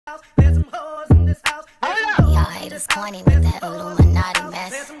Y'all haters corny with that Illuminati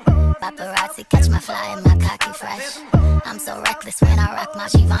mess. Paparazzi catch my fly and my cocky fresh. I'm so reckless when I rock my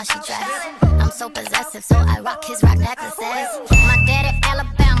Givenchy dress. I'm so possessive, so I rock his rock necklaces. My daddy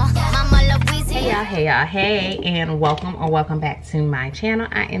Alabama, mama Louisiana. Hey y'all, hey, and welcome back to my channel.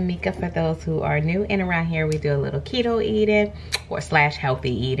 I am Mika. For those who are new, and around here we do a little keto eating or slash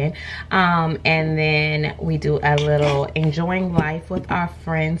healthy eating, and then we do a little enjoying life with our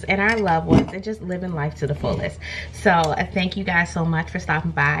friends and our loved ones and just living life to the fullest. So thank you guys so much for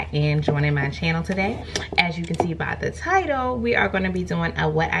stopping by and joining my channel today. As you can see by the title, we are going to be doing a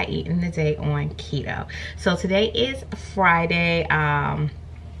what I eat in the day on keto. So today is Friday.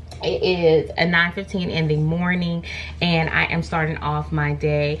 It is 9:15 in the morning and I am starting off my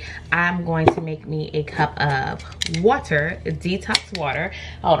day. I'm going to make me a cup of water, detox water.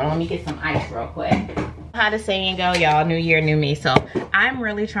 Hold on, let me get some ice real quick. How the saying go, y'all, new year, new me. So I'm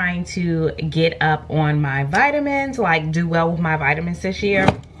really trying to get up on my vitamins, like do well with my vitamins this year.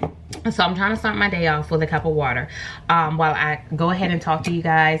 So I'm trying to start my day off with a cup of water. While I go ahead and talk to you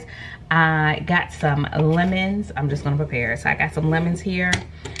guys, I got some lemons. I'm just gonna prepare. So I got some lemons here.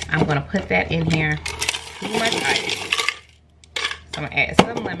 I'm gonna put that in here. Too much ice. So I'm gonna add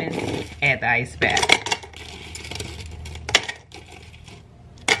some lemons, add the ice back.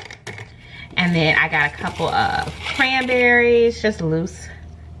 And then I got a couple of cranberries, just loose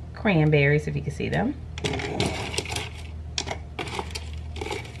cranberries if you can see them.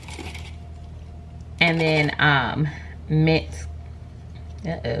 And then mint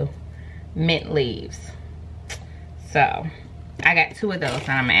leaves. So I got 2 of those and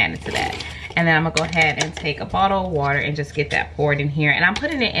I'm gonna add it to that. And then I'm gonna go ahead and take a bottle of water and just get that poured in here. And I'm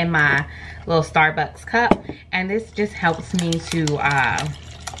putting it in my little Starbucks cup. And this just helps me to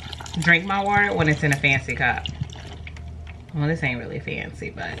drink my water when it's in a fancy cup. Well, this ain't really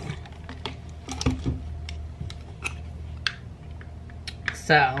fancy, but.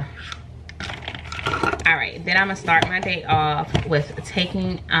 So. All right, then I'm gonna start my day off with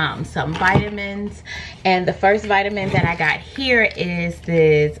taking some vitamins. And the first vitamin that I got here is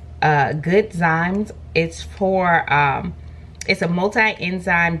this Good Zymes. It's for it's a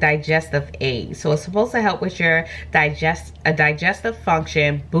multi-enzyme digestive aid. So it's supposed to help with your digestive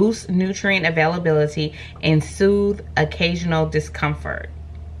function, boost nutrient availability, and soothe occasional discomfort.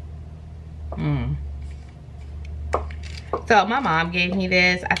 So my mom gave me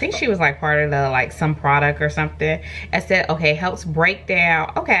this. I think she was like part of the like some product or something. It said, okay, helps break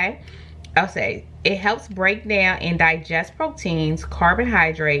down. Okay, I'll say it helps break down and digest proteins,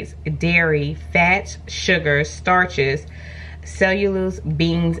 carbohydrates, dairy, fats, sugars, starches, cellulose,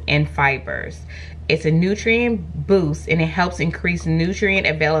 beans, and fibers. It's a nutrient boost and it helps increase nutrient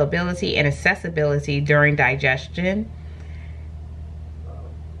availability and accessibility during digestion.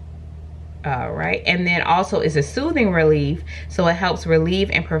 All right, and then also is a soothing relief, so it helps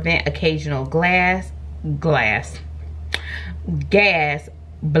relieve and prevent occasional gas,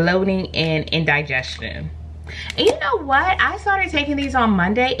 bloating, and indigestion. And you know what? I started taking these on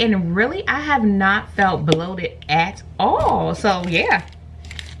Monday, and really, I have not felt bloated at all. So yeah,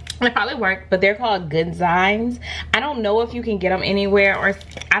 it probably worked. But they're called Good Zymes. I don't know if you can get them anywhere, or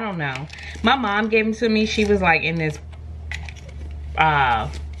I don't know. My mom gave them to me. She was like in this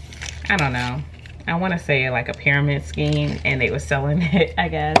I don't know. I want to say like a pyramid scheme and they were selling it, I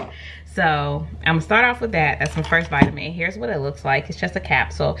guess. So I'm gonna start off with that. That's my first vitamin. Here's what it looks like. It's just a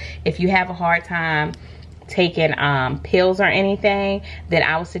capsule. If you have a hard time taking pills or anything, then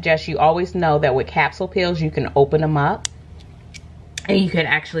I would suggest you always know that with capsule pills, you can open them up and you can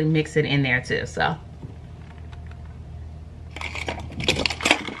actually mix it in there too. So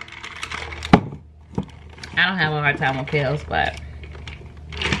I don't have a hard time with pills, but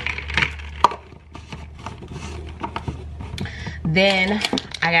then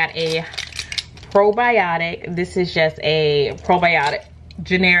I got a probiotic. This is just a probiotic,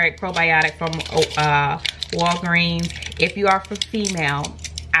 generic probiotic from Walgreens. If you are for female,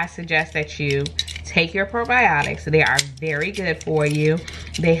 I suggest that you take your probiotics. They are very good for you.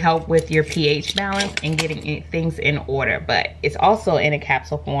 They help with your pH balance and getting things in order. But it's also in a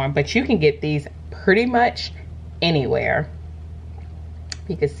capsule form. But you can get these pretty much anywhere.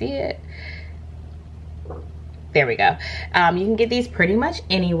 You can see it. There we go. You can get these pretty much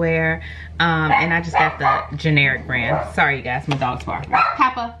anywhere. And I just got the generic brand. Sorry, you guys, my dog's barking.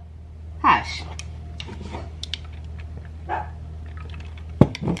 Papa, hush.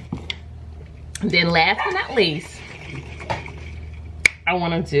 Then last but not least, I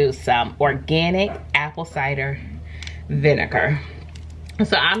want to do some organic apple cider vinegar.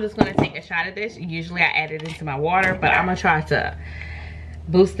 So I'm just going to take a shot of this. Usually I add it into my water, but I'm going to try to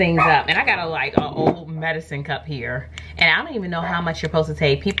boost things up. And I got like an old medicine cup here, and I don't even know how much you're supposed to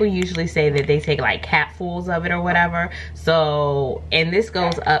take. People usually say that they take like capfuls of it or whatever. So, and this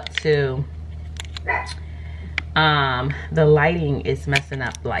goes up to the lighting is messing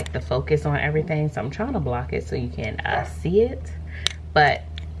up like the focus on everything, so I'm trying to block it so you can see it, but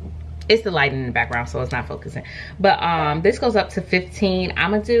it's the lighting in the background, so it's not focusing. But this goes up to 15.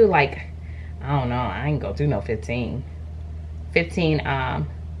 I'm gonna do like, I don't know, I ain't gonna do no 15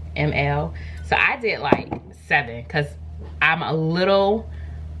 ml. So I did like 7 because I'm a little,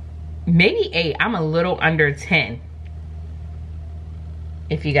 maybe 8. I'm a little under 10,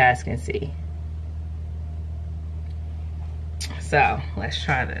 if you guys can see. So let's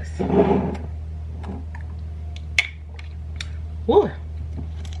try this. Woo.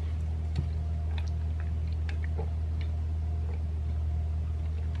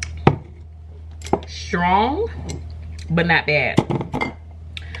 Strong, but not bad.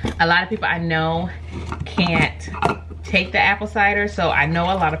 A lot of people I know can't take the apple cider, so I know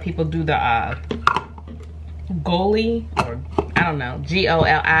a lot of people do the Goli, or I don't know,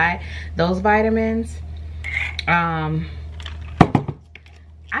 G-O-L-I, those vitamins.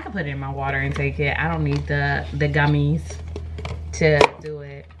 I can put it in my water and take it. I don't need the gummies to do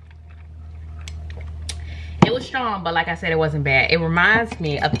it. It was strong, but like I said, it wasn't bad. It reminds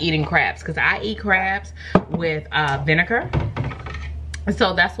me of eating crabs, because I eat crabs with vinegar.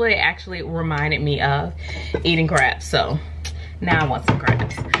 So that's what it actually reminded me of, eating crabs. So now I want some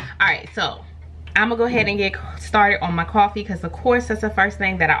crabs. All right, so I'm gonna go ahead and get started on my coffee, because of course that's the first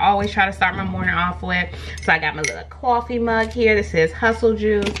thing that I always try to start my morning off with. So I got my little coffee mug here that says Hustle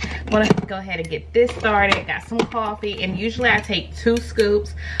Juice. I'm gonna go ahead and get this started. Got some coffee, and usually I take 2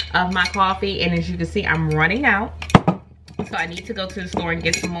 scoops of my coffee, and as you can see, I'm running out. So I need to go to the store and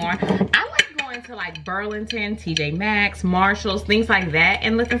get some more. I like going to like Burlington, TJ Maxx, Marshalls, things like that,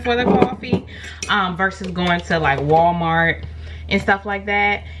 and looking for the coffee versus going to like Walmart and stuff like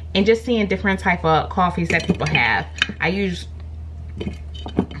that, and just seeing different type of coffees that people have. I use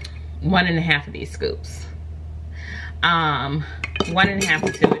 1.5 of these scoops. 1.5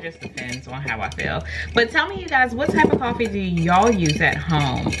 to 2, it just depends on how I feel. But tell me, you guys, what type of coffee do y'all use at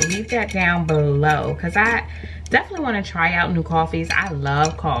home? Leave that down below, because I definitely want to try out new coffees. I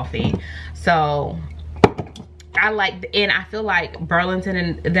love coffee, so I like, and I feel like Burlington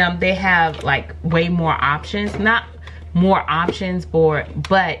and them, they have like way more options. Not more options,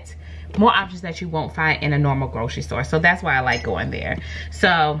 but more options that you won't find in a normal grocery store. So that's why I like going there.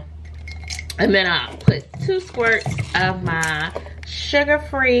 So, and then I'll put 2 squirts of my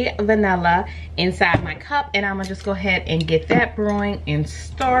sugar-free vanilla inside my cup, and I'm gonna just go ahead and get that brewing and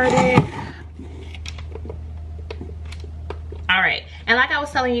started. All right, and like I was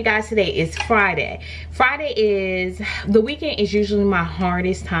telling you guys, today is Friday. Friday is, the weekend is usually my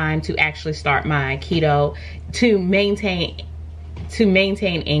hardest time to actually start my keto, to maintain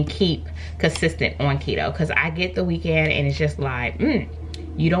and keep consistent on keto, because I get the weekend and it's just like,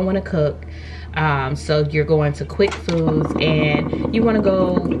 you don't want to cook, so you're going to quick foods, and you want to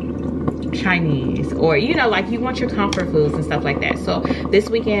go Chinese, or you know, like you want your comfort foods and stuff like that. So this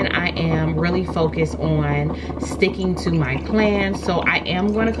weekend I am really focused on sticking to my plan. So I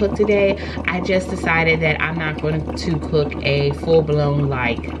am going to cook today. I just decided that I'm not going to cook a full-blown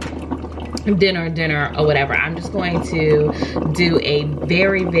like dinner or whatever. I'm just going to do a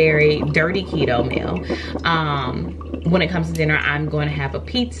very, very dirty keto meal. When it comes to dinner, I'm going to have a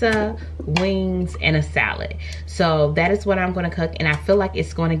pizza, wings, and a salad. So that is what I'm going to cook, and I feel like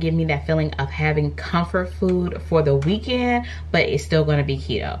it's going to give me that feeling of having comfort food for the weekend, but it's still going to be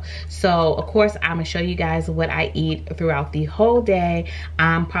keto. So of course, I'm going to show you guys what I eat throughout the whole day.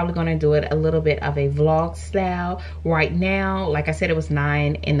 I'm probably going to do it a little bit of a vlog style. Right now, like I said, it was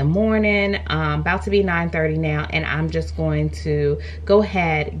 9 in the morning, about to be 9:30 now, and I'm just going to go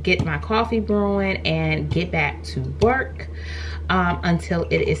ahead, get my coffee brewing, and get back to work until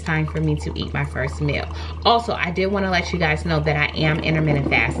it is time for me to eat my first meal. Also, I did want to let you guys know that I am intermittent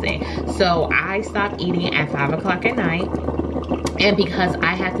fasting. So I stopped eating at 5 o'clock at night, and because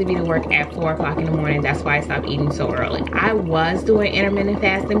I have to be to work at 4 o'clock in the morning, that's why I stopped eating so early. I was doing intermittent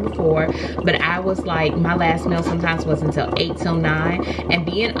fasting before, but I was like, my last meal sometimes was until 8 till 9, and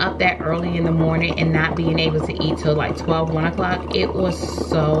being up that early in the morning and not being able to eat till like 12, 1 o'clock, it was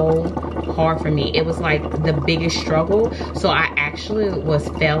so hard for me. It was like the biggest struggle. So I actually was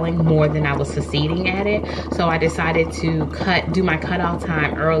failing more than I was succeeding at it. So I decided to do my cutoff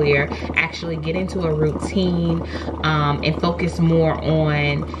time earlier, actually get into a routine, and focus more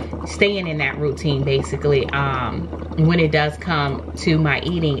on staying in that routine basically when it does come to my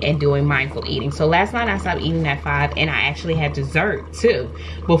eating and doing mindful eating. So last night I stopped eating at 5, and I actually had dessert too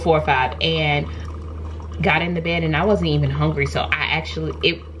before 5, and got into bed and I wasn't even hungry. So I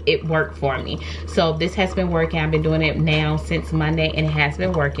actually, it worked for me. So this has been working. I've been doing it now since Monday, and it has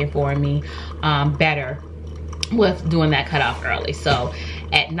been working for me better with doing that cutoff early. So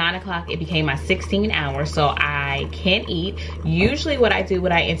at 9 o'clock it became my 16 hours, so I can't eat. Usually what I do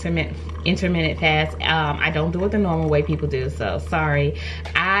when I intermittent fast, I don't do it the normal way people do, so sorry.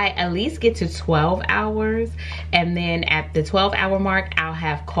 I at least get to 12 hours, and then at the 12-hour mark I'll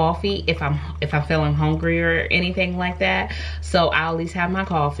have coffee if I'm feeling hungry or anything like that. So I'll at least have my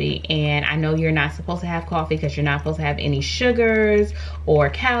coffee, and I know you're not supposed to have coffee because you're not supposed to have any sugars or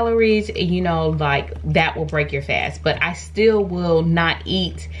calories, you know, like that will break your fast. But I still will not eat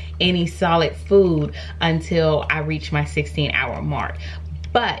any solid food until I reach my 16-hour mark.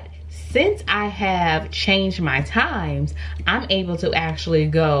 But since I have changed my times, I'm able to actually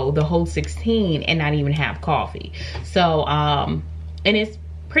go the whole 16 and not even have coffee. So and it's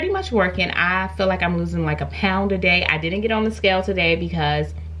pretty much working. I feel like I'm losing like a pound a day. I didn't get on the scale today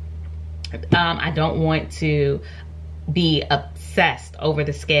because I don't want to be obsessed over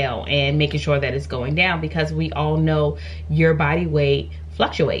the scale and making sure that it's going down, because we all know your body weight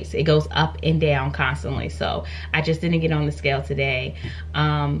fluctuates. It goes up and down constantly. So I just didn't get on the scale today.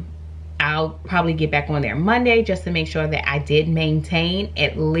 I'll probably get back on there Monday just to make sure that I did maintain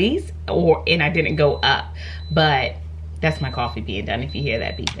at least, and I didn't go up. But that's my coffee being done, if you hear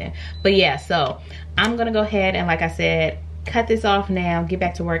that beeping. But yeah, so I'm gonna go ahead and, like I said, cut this off now, get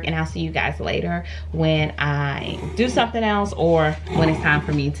back to work, and I'll see you guys later when I do something else or when it's time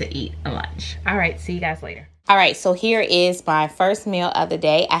for me to eat a lunch. All right, see you guys later. All right, so here is my first meal of the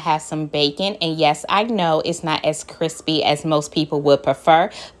day. I have some bacon, and yes, I know it's not as crispy as most people would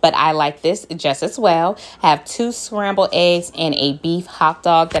prefer, but I like this just as well. I have 2 scrambled eggs and a beef hot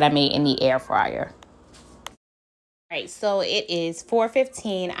dog that I made in the air fryer. All right, so it is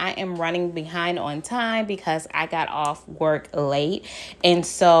 4:15. I am running behind on time because I got off work late. And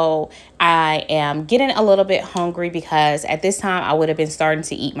so I am getting a little bit hungry because at this time I would have been starting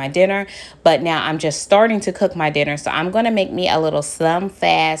to eat my dinner. But now I'm just starting to cook my dinner. So I'm going to make me a little Slim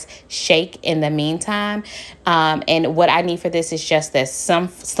Fast shake in the meantime. And what I need for this is just this some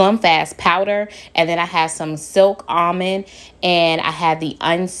Slim Fast powder. And then I have some silk almond, and I have the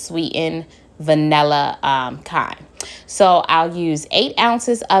unsweetened vanilla kind. So I'll use 8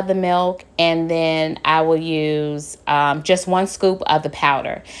 ounces of the milk, and then I will use just 1 scoop of the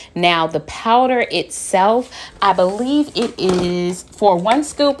powder. Now the powder itself, I believe it is, for 1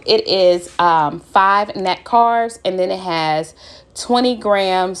 scoop, it is 5 net carbs, and then it has 20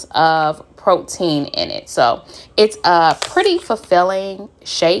 grams of protein in it. So it's a pretty fulfilling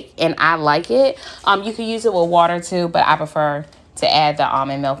shake, and I like it. You can use it with water too, but I prefer to add the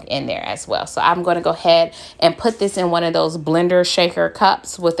almond milk in there as well. So I'm going to go ahead and put this in one of those blender shaker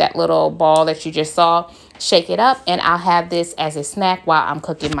cups with that little ball that you just saw. Shake it up, and I'll have this as a snack while I'm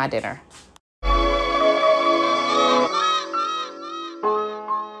cooking my dinner.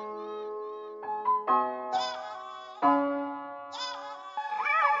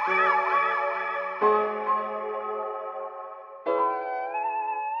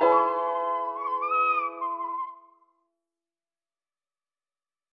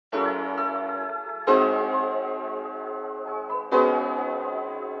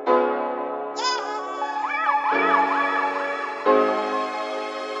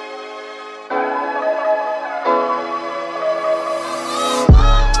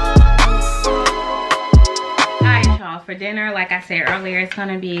 For dinner, like I said earlier, it's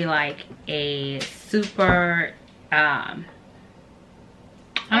gonna be like a super I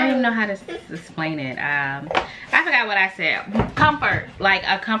don't even know how to explain it. I forgot what I said. Comfort, like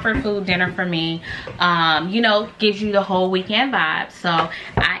a comfort food dinner for me. You know, gives you the whole weekend vibe. So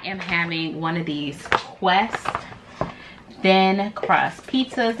I am having one of these Quest thin crust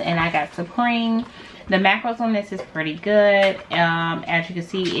pizzas, and I got supreme. The macros on this is pretty good. As you can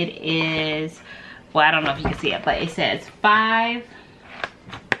see, it is, well, I don't know if you can see it, but it says 5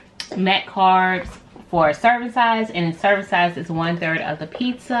 net carbs for a serving size, and the serving size is 1/3 of the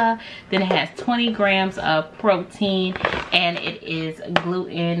pizza. Then it has 20 grams of protein, and it is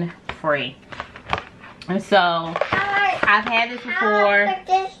gluten free. And so I've had this before,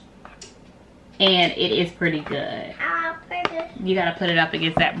 and it is pretty good. You gotta put it up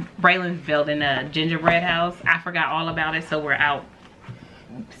against that. Braylon's building a gingerbread house. I forgot all about it, so we're out.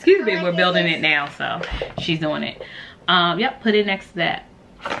 Excuse me, we're building it now, so she's doing it. Yep, put it next to that.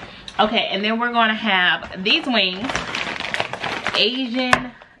 Okay, and then we're gonna have these wings.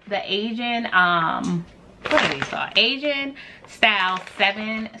 The Asian, what are these called? Asian style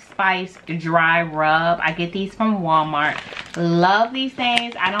 7-spice dry rub. I get these from Walmart. Love these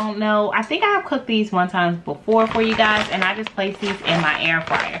things. I don't know, I think I've cooked these one time before for you guys, and I just placed these in my air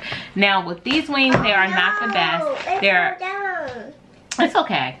fryer. Now with these wings, they are not the best. It's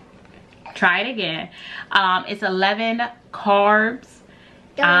okay. Try it again. It's 11 carbs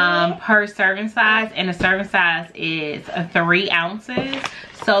per serving size, and the serving size is 3 ounces.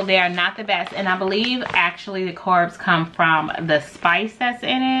 So they are not the best, and I believe actually the carbs come from the spice that's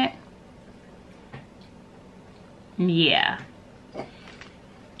in it. Yeah.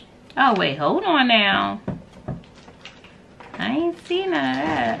 Oh wait, hold on now. I ain't seen none of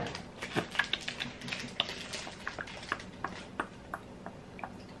that.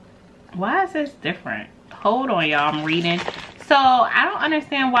 Why is this different? Hold on, y'all, I'm reading. So I don't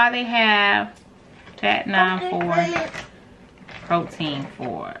understand why they have fat 9.4, protein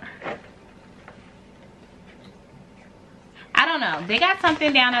 4. I don't know. They got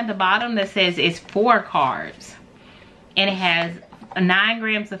something down at the bottom that says it's 4 carbs, and it has 9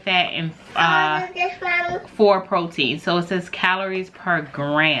 grams of fat and 4 protein. So it says calories per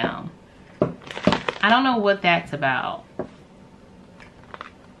gram. I don't know what that's about.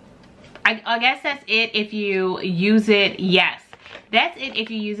 I guess that's it if you use it. Yes, that's it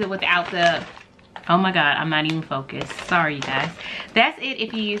if you use it without the, oh my god, I'm not even focused, sorry you guys. That's it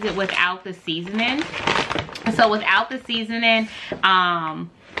if you use it without the seasoning. So without the seasoning on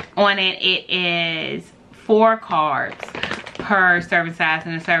it, it is 4 carbs per serving size,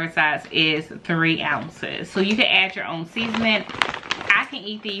 and the serving size is 3 ounces. So you can add your own seasoning. I can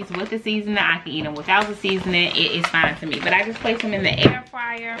eat these with the seasoning, I can eat them without the seasoning. It is fine to me, but I just place them in the air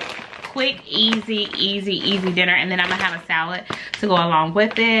fryer. Quick, easy dinner, and then I'm gonna have a salad to go along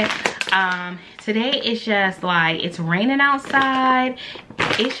with it. Today it's just like, it's raining outside.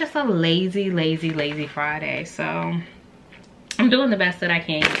 It's just a lazy Friday, so I'm doing the best that I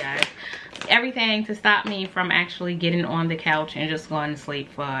can, you guys. Everything to stop me from actually getting on the couch and just going to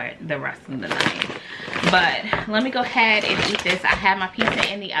sleep for the rest of the night. But let me go ahead and eat this. I have my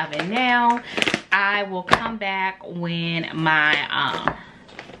pizza in the oven now. I will come back when my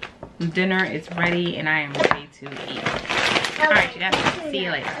dinner is ready and I am ready to eat. All right, you guys, see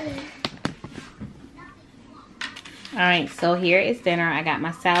you later. All right, so here is dinner. I got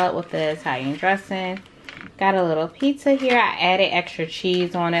my salad with the Italian dressing. Got a little pizza here. I added extra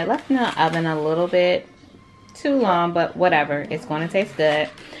cheese on it. Left in the oven a little bit too long, but whatever. It's going to taste good.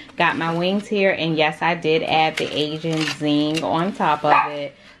 Got my wings here, and yes, I did add the Asian zing on top of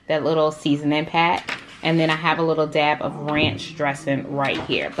it. That little seasoning pack. And then I have a little dab of ranch dressing right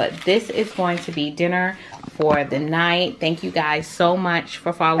here. But this is going to be dinner for the night. Thank you guys so much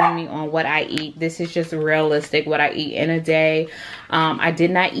for following me on what I eat. This is just realistic, what I eat in a day. I did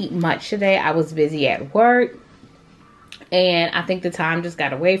not eat much today. I was busy at work, and I think the time just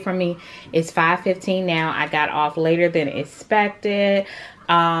got away from me. It's 5:15 now. I got off later than expected,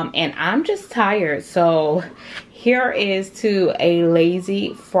 and I'm just tired. So here is to a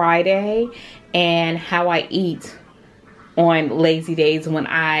lazy Friday and how I eat on lazy days when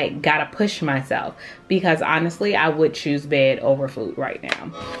I gotta push myself, because honestly I would choose bed over food right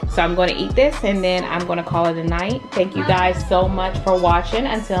now. So I'm gonna eat this and then I'm gonna call it a night. Thank you guys so much for watching.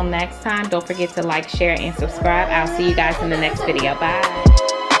 Until next time, don't forget to like, share, and subscribe. I'll see you guys in the next video. Bye.